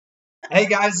Hey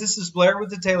guys, this is Blair with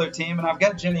the Taylor team, and I've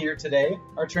got Jenny here today,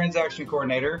 our transaction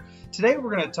coordinator. Today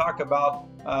we're going to talk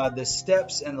about the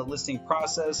steps in the listing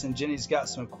process, and Jenny's got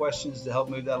some questions to help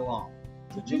move that along.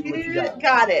 So Jenny, what you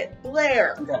got it.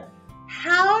 Blair, okay.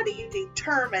 How do you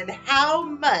determine how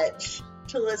much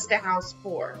to list a house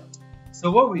for?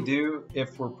 So what we do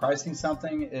if we're pricing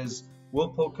something is we'll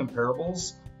pull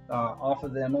comparables off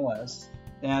of the MLS,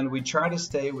 and we try to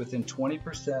stay within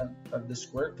 20% of the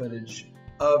square footage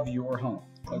of your home.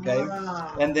 Okay.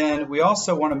 And then we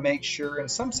also want to make sure in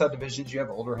some subdivisions you have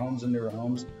older homes and newer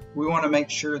homes. We want to make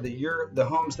sure that the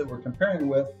homes that we're comparing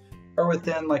with are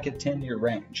within like a 10-year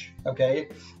range. Okay.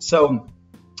 So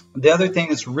the other thing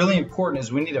that's really important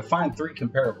is we need to find 3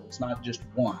 comparables, not just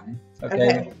one.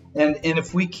 Okay. And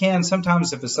if we can,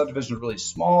 sometimes if a subdivision is really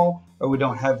small or we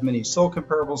don't have many sold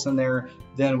comparables in there,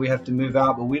 then we have to move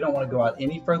out, but we don't want to go out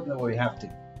any further than we have to.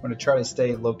 We're going to try to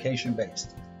stay location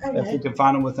based. If we can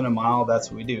find them within a mile, that's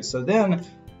what we do. So then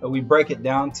we break it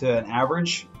down to an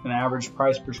average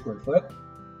price per square foot.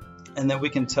 And then we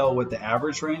can tell what the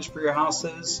average range for your house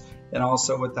is and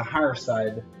also what the higher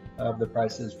side of the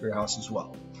price is for your house as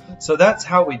well. So that's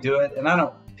how we do it. And I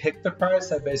don't pick the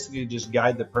price. I basically just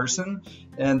guide the person.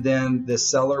 And then the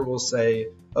seller will say,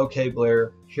 okay,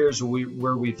 Blair, here's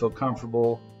where we feel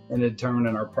comfortable in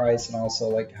determining our price and also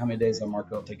like how many days on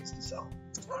market it'll take us to sell.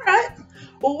 All right.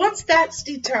 Well, once that's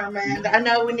determined, I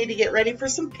know we need to get ready for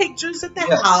some pictures at the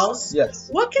house. Yes.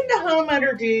 What can the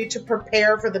homeowner do to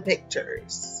prepare for the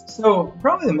pictures? So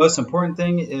probably the most important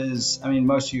thing is, I mean,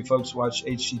 most of you folks watch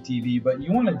HGTV, but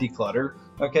you want to declutter.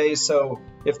 Okay. So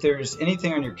if there's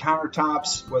anything on your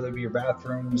countertops, whether it be your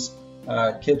bathrooms,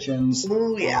 kitchens,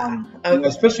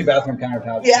 especially bathroom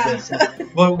countertops. Yeah.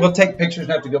 We'll take pictures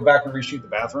and have to go back and reshoot the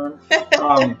bathroom.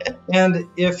 And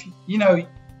if,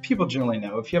 people generally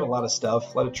know if you have a lot of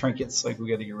stuff, a lot of trinkets, like we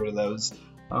got to get rid of those.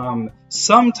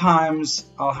 Sometimes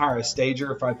I'll hire a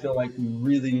stager if I feel like we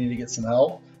really need to get some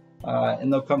help.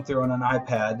 And they'll come through on an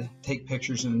iPad, take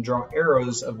pictures and draw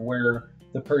arrows of where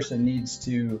the person needs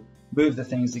to move the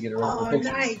things to get rid of the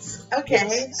pictures. Oh,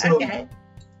 nice. Okay.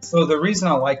 So the reason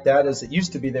I like that is it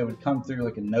used to be they would come through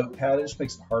like a notepad. It just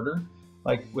makes it harder.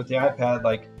 Like with the iPad,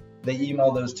 like they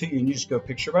email those to you and you just go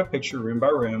picture by picture, room by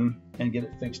room, and get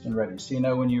it fixed and ready.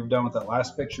 So when you're done with that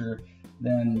last picture,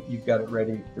 then you've got it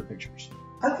ready for pictures.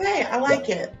 Okay, I like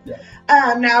it. Yeah.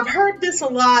 Now, I've heard this a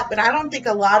lot, but I don't think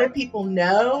a lot of people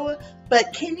know.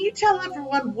 But can you tell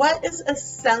everyone what is a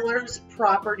seller's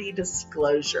property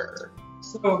disclosure?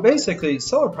 So basically,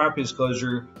 seller property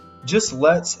disclosure just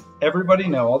lets everybody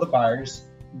know, all the buyers,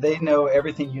 they know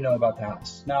everything you know about the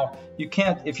house. Now, you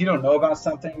can't, if you don't know about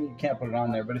something, you can't put it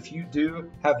on there. But if you do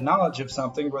have knowledge of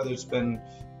something, whether it's been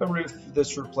a roof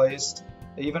that's replaced,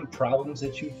 even problems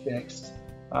that you fixed,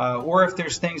 or if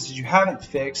there's things that you haven't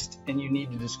fixed and you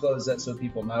need to disclose that so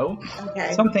people know.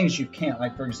 Okay. Some things you can't,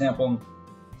 like for example,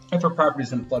 if a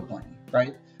property's in floodplain,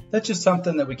 right? That's just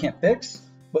something that we can't fix,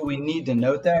 but we need to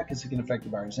note that because it can affect the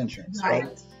buyer's insurance,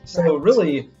 right? So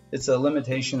really, it's a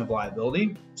limitation of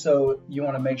liability. So you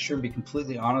want to make sure to be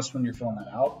completely honest when you're filling that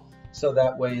out. So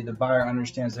that way the buyer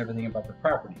understands everything about the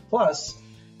property. Plus,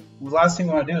 the last thing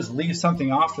we want to do is leave something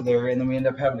off of there and then we end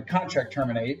up having the contract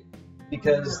terminate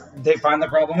because they find the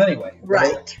problem anyway.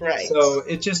 Right. So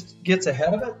it just gets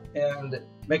ahead of it and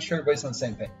make sure everybody's on the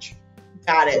same page.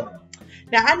 Got it.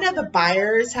 Now, I know the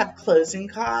buyers have closing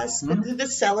costs, but do the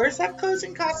sellers have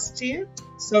closing costs too?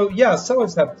 So, yeah,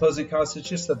 sellers have closing costs. It's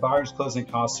just the buyer's closing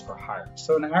costs are higher.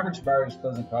 So, an average buyer's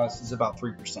closing cost is about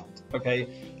 3%. Okay.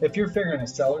 If you're figuring a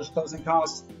seller's closing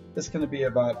cost, it's going to be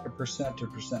about 1% to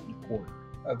 1.25%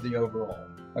 of the overall.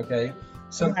 Okay.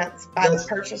 So, and that's by the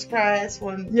purchase price?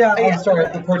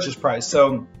 The purchase price.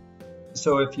 So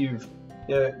if you've,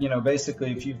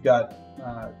 basically, if you've got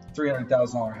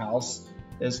 $300,000 house,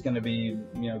 it's going to be,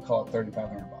 call it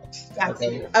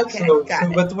 $3,500.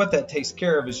 Okay. But what that takes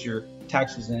care of is your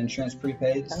taxes and insurance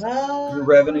prepaids, your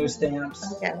revenue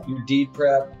stamps, your deed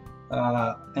prep,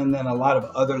 and then a lot of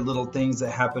other little things that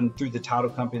happen through the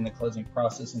title company in the closing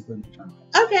process, including the term.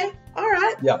 Okay. All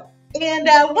right. Yeah. And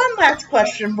one last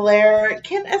question, Blair.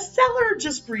 Can a seller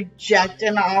just reject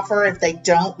an offer if they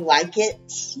don't like it?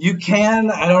 You can.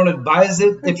 I don't advise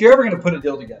it. If you're ever going to put a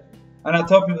deal together, and I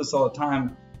tell people this all the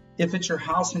time, if it's your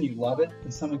house and you love it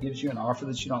and someone gives you an offer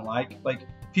that you don't like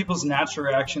people's natural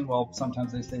reaction, well,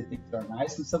 sometimes they say things are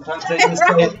nice and sometimes they just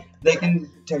say they can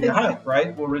take a hike,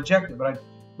 right? We'll reject it.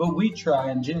 But we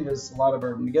try, and Jenny does a lot of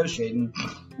our negotiating,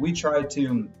 we try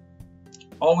to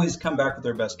always come back with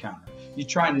their best counter. You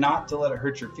try not to let it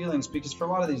hurt your feelings because for a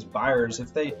lot of these buyers,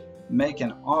 if they make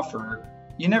an offer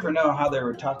you never know how they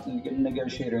were taught to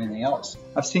negotiate or anything else.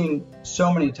 I've seen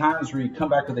so many times where you come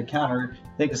back with a counter,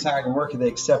 think it's not going to work, and they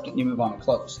accept it and you move on and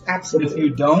close. Absolutely. But if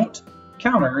you don't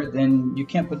counter, then you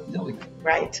can't put the deal together.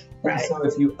 Right. And so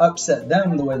if you upset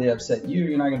them the way they upset you,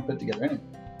 you're not going to put together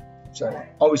anything. So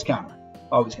always counter.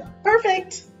 Always counter.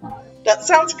 Perfect. All right. That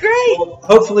sounds great. Well,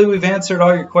 hopefully we've answered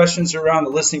all your questions around the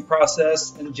listing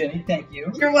process. And Jenny, thank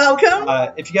you. You're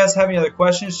welcome. If you guys have any other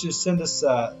questions, just send us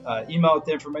an email with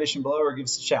the information below or give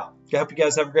us a shout. I hope you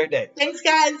guys have a great day. Thanks,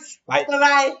 guys. Bye.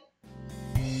 Bye-bye.